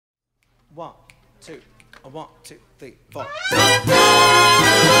1, 2, 1, 2, 3, 4.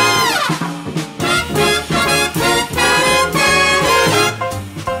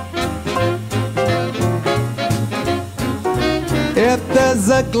 If there's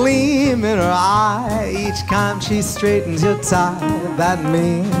a gleam in her eye each time she straightens your tie, that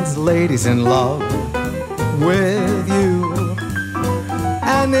means lady's in love with you.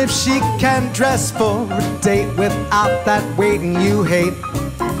 And if she can dress for a date without that waiting you hate,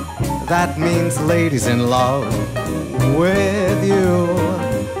 that means lady's in love with you.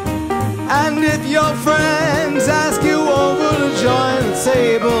 And if your friends ask you over to join the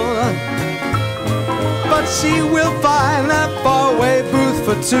table, but she will find that faraway booth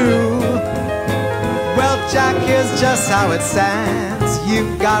for two, well, Jack, here's just how it stands.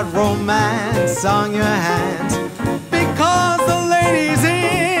 You've got romance on your hands because the lady's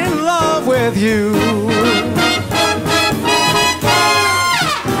in love with you.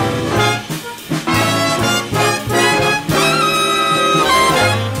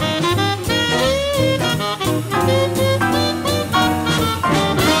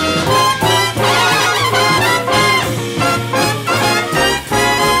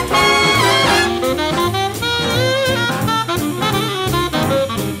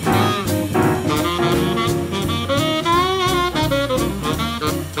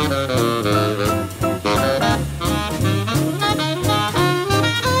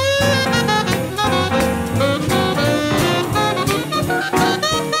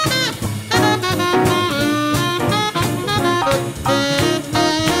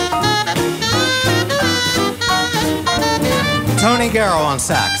 Tony Garrow on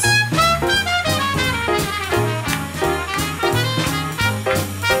sax.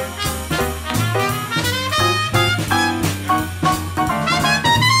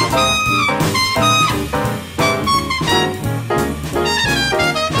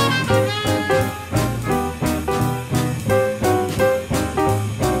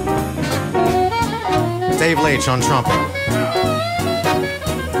 Dave Leitch on trumpet.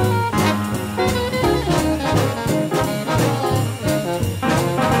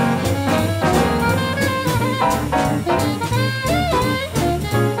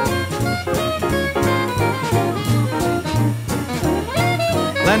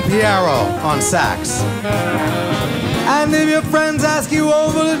 Len Piero on sax. And if your friends ask you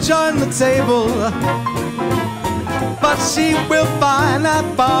over to join the table, but she will find that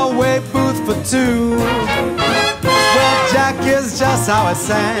faraway booth for two, well, Jack, is just how it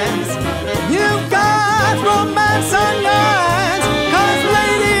stands. You've got romance on your hands.